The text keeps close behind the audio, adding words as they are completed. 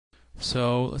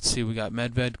So let's see, we got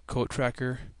medved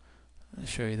Quotetracker. I'll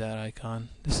show you that icon.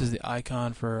 This is the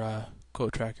icon for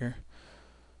Quotetracker.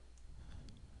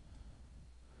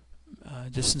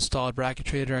 Just installed Bracket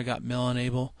Trader. I got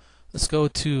Mailenable. Let's go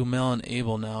to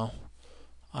Mailenable now.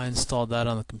 I installed that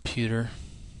on the computer.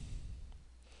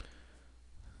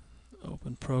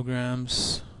 Open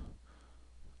Programs.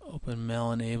 Open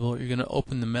Mailenable. You're going to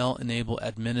open the Mailenable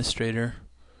Administrator,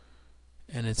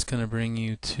 and it's going to bring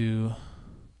you to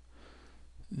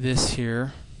this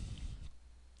here.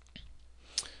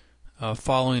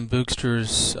 Following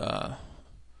Boogster's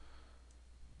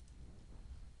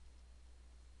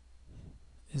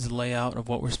is the layout of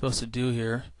what we're supposed to do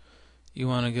here. You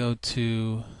want to go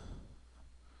to,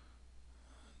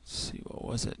 let's see, what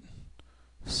was it?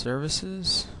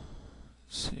 Services.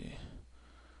 Let's see.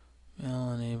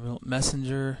 Mailenable,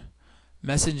 Messenger,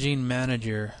 Messaging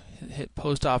Manager. Hit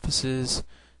Post Offices.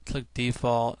 Click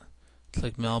Default.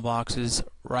 Click Mailboxes.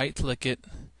 Right click it.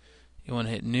 You want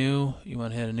to hit New. You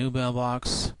want to hit a new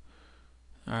mailbox.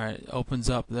 Alright, it opens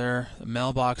up there. The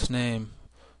mailbox name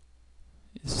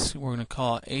is, we're going to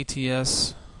call it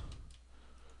ATS.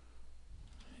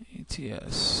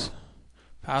 ATS.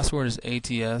 Password is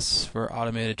ATS for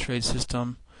Automated Trade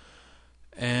System.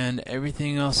 And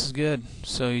everything else is good.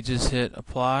 So you just hit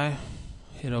Apply.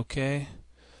 Hit OK.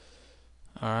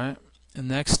 Alright. The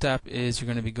next step is you're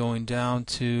going to be going down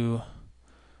to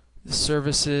the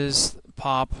Services,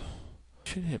 Pop.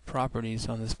 Should hit Properties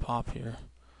on this pop here.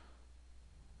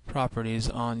 Properties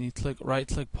on. You click right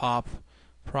click Pop,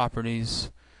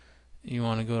 Properties. You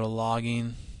want to go to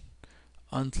Logging.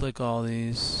 Unclick all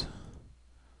these.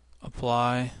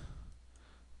 Apply.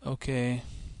 OK.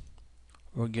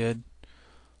 We're good.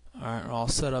 Alright, we're all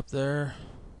set up there.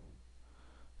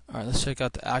 Alright, let's check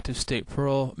out the active state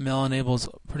Perl. Mailenable is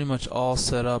pretty much all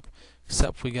set up,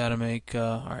 except we got to make,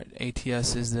 alright,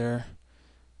 ATS is there.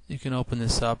 You can open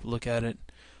this up, look at it.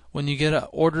 When you get an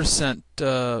order sent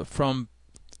from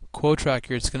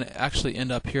Quotetracker, it's going to actually end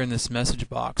up here in this message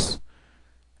box.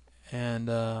 And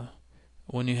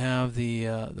when you have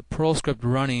the Perl script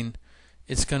running,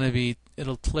 it's going to be,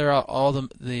 it'll clear out all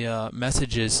the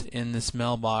messages in this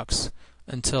mailbox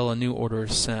until a new order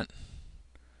is sent.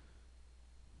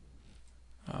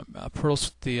 The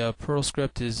Perl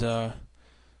script is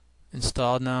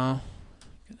installed now.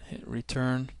 Hit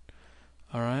return.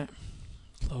 Alright,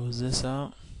 close this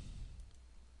out.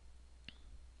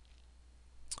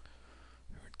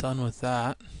 We're done with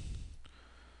that.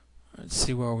 Let's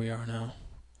see where we are now.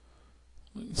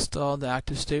 We installed the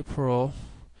active state Perl.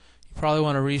 You probably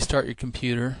want to restart your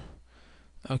computer.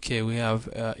 Okay, we have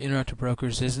Interactive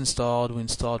Brokers is installed. We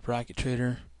installed Bracket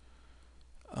Trader.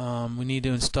 We need to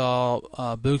install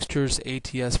Boogster's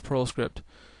ATS Perl script.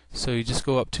 So you just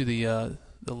go up to the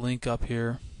link up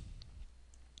here.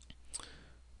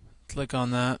 Click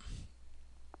on that.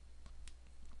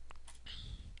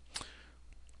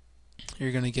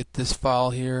 You're going to get this file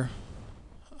here.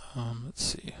 Let's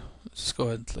see. Let's just go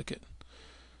ahead and click it.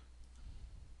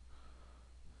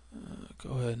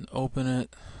 Go ahead and open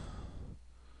it.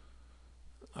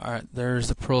 Alright, there's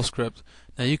the Perl script.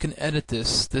 Now you can edit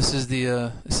this. This is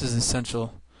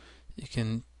essential. You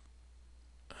can,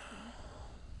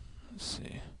 let's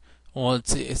see. Well,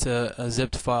 it's a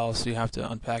zipped file, so you have to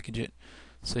unpackage it.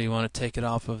 So you want to take it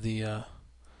off of the,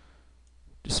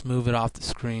 just move it off the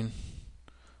screen,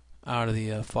 out of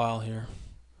the file here.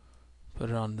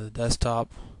 Put it on the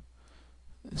desktop.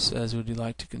 It says, would you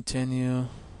like to continue?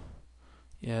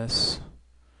 Yes.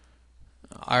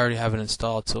 I already have it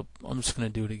installed, so I'm just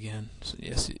going to do it again. So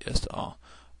yes to all.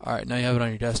 Alright, now you have it on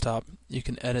your desktop. You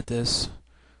can edit this.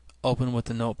 Open with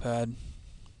the notepad.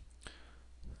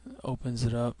 Opens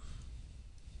it up.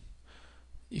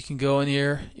 You can go in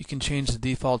here. You can change the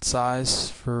default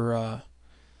size for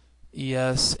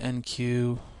ES,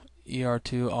 NQ,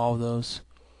 ER2, all of those.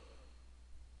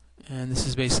 And this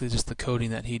is basically just the coding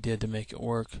that he did to make it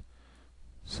work.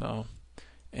 So,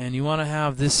 and you want to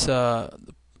have this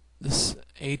this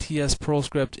ATS Perl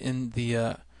script in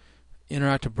the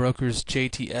Interactive Brokers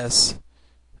JTS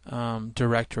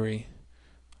directory.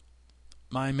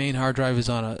 My main hard drive is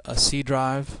on a C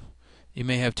drive. You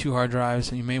may have two hard drives,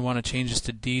 and you may want to change this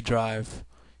to D drive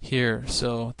here.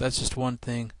 So that's just one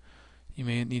thing you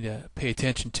may need to pay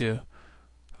attention to.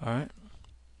 Alright.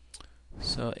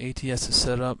 So ATS is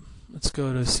set up. Let's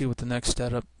go to see what the next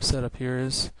setup here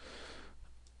is.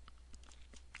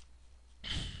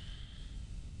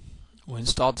 We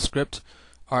installed the script.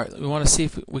 Alright, we want to see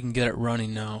if we can get it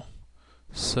running now.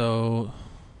 So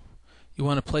you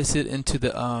want to place it into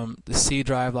the C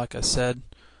drive like I said.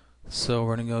 So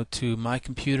we're going to go to My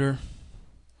Computer.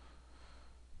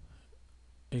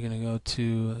 You're going to go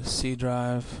to C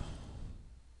drive.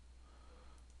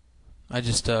 I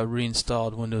just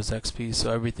reinstalled Windows XP,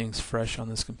 so everything's fresh on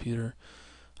this computer.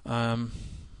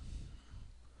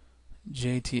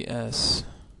 JTS.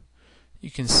 You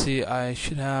can see I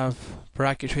should have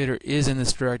Bracket Trader is in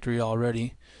this directory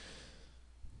already.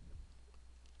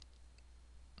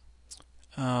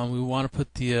 We want to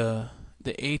put the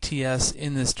ATS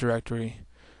in this directory.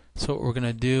 So what we're going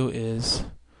to do is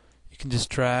you can just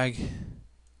drag. I'm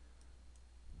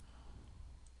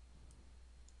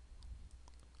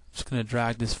just going to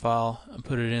drag this file and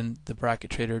put it in the Bracket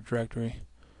Trader directory.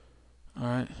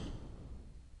 Alright.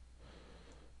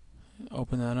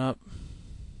 Open that up.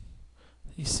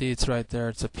 You see it's right there.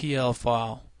 It's a PL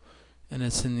file and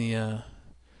it's in the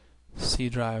C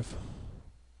drive.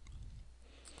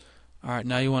 Alright,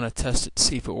 now you want to test it,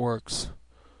 see if it works.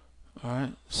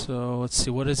 Alright, so let's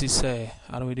see, what does he say?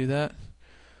 How do we do that?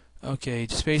 Okay,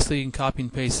 just basically you can copy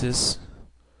and paste this.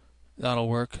 That'll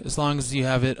work. As long as you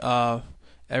have it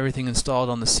everything installed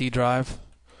on the C drive.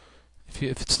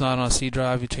 If it's not on a C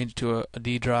drive, you change it to a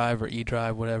D drive or E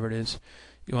drive, whatever it is.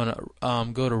 You want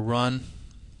to go to Run.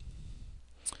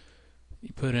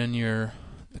 You put in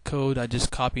the code I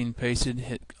just copied and pasted.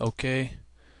 Hit OK.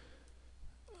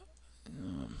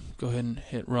 Go ahead and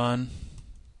hit Run.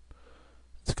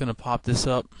 It's going to pop this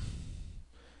up.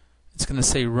 It's going to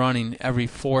say running every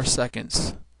 4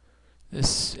 seconds.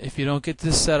 If you don't get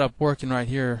this setup working right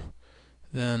here,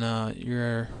 then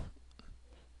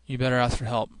you better ask for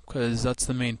help, because that's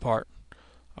the main part.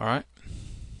 Alright.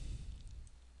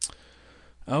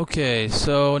 Okay,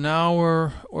 so now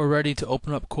we're ready to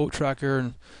open up Quotetracker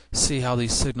and see how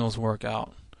these signals work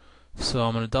out. So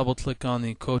I'm going to double click on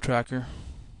the Quotetracker.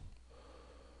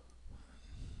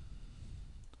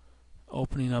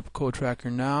 Opening up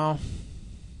Quotetracker now.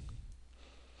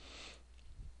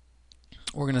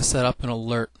 We're going to set up an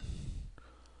alert.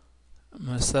 I'm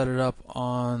going to set it up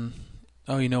on,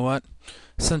 oh, you know what?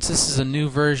 Since this is a new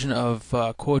version of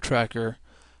Quotetracker,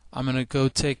 I'm going to go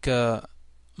take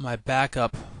my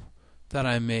backup that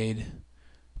I made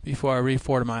before I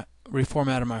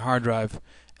reformatted my hard drive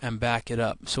and back it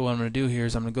up. So what I'm going to do here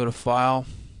is I'm going to go to File.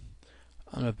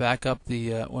 I'm going to back up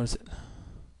the, what is it?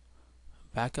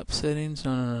 Backup settings?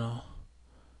 No.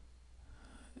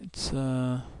 It's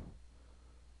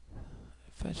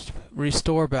fetch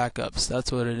restore backups.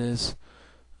 That's what it is.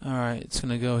 Alright, it's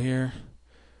going to go here.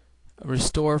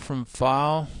 Restore from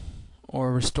file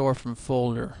or restore from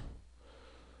folder.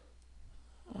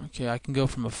 Okay, I can go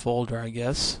from a folder, I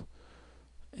guess.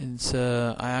 It's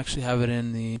I actually have it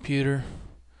in the computer.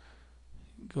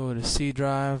 Go to C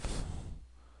drive.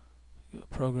 Go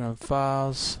program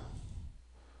files.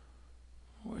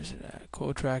 Where's it at?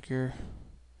 Quotetracker.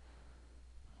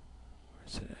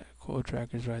 Where's it at?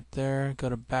 Quotetracker's right there. Go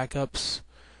to backups.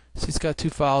 See, it's got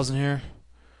 2 files in here.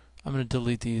 I'm going to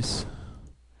delete these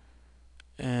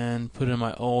and put in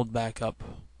my old backup.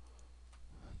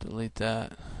 Delete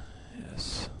that.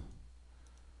 Yes.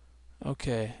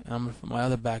 Okay, I'm going to put my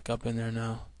other backup in there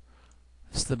now.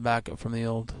 It's the backup from the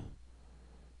old.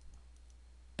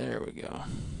 There we go.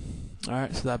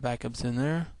 Alright, so that backup's in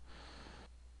there.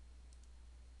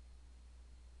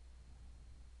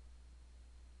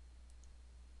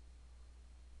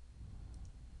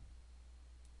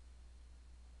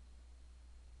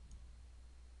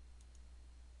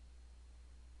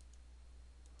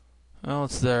 Well,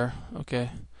 it's there. Okay.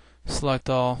 Select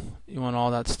all. You want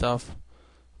all that stuff.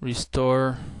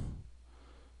 Restore.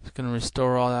 It's going to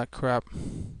restore all that crap.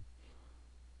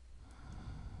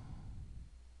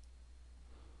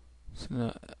 It's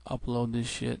going to upload this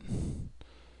shit.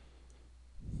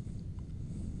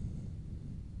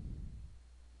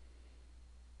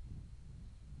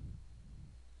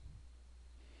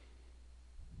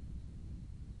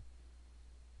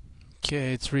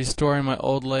 Okay, it's restoring my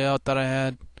old layout that I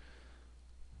had.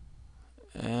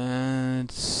 And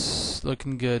it's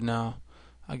looking good now.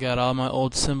 I got all my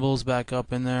old symbols back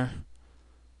up in there,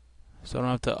 so I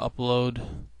don't have to upload,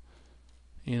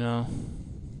 you know,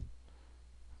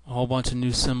 a whole bunch of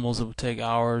new symbols that would take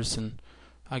hours. And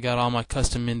I got all my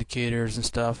custom indicators and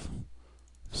stuff.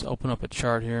 Just open up a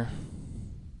chart here.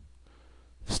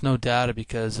 There's no data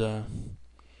because I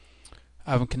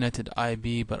haven't connected to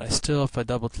IB, but I still, if I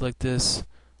double click this,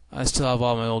 I still have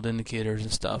all my old indicators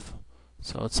and stuff.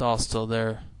 So it's all still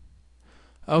there.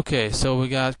 Okay, so we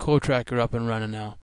got Quotetracker up and running now.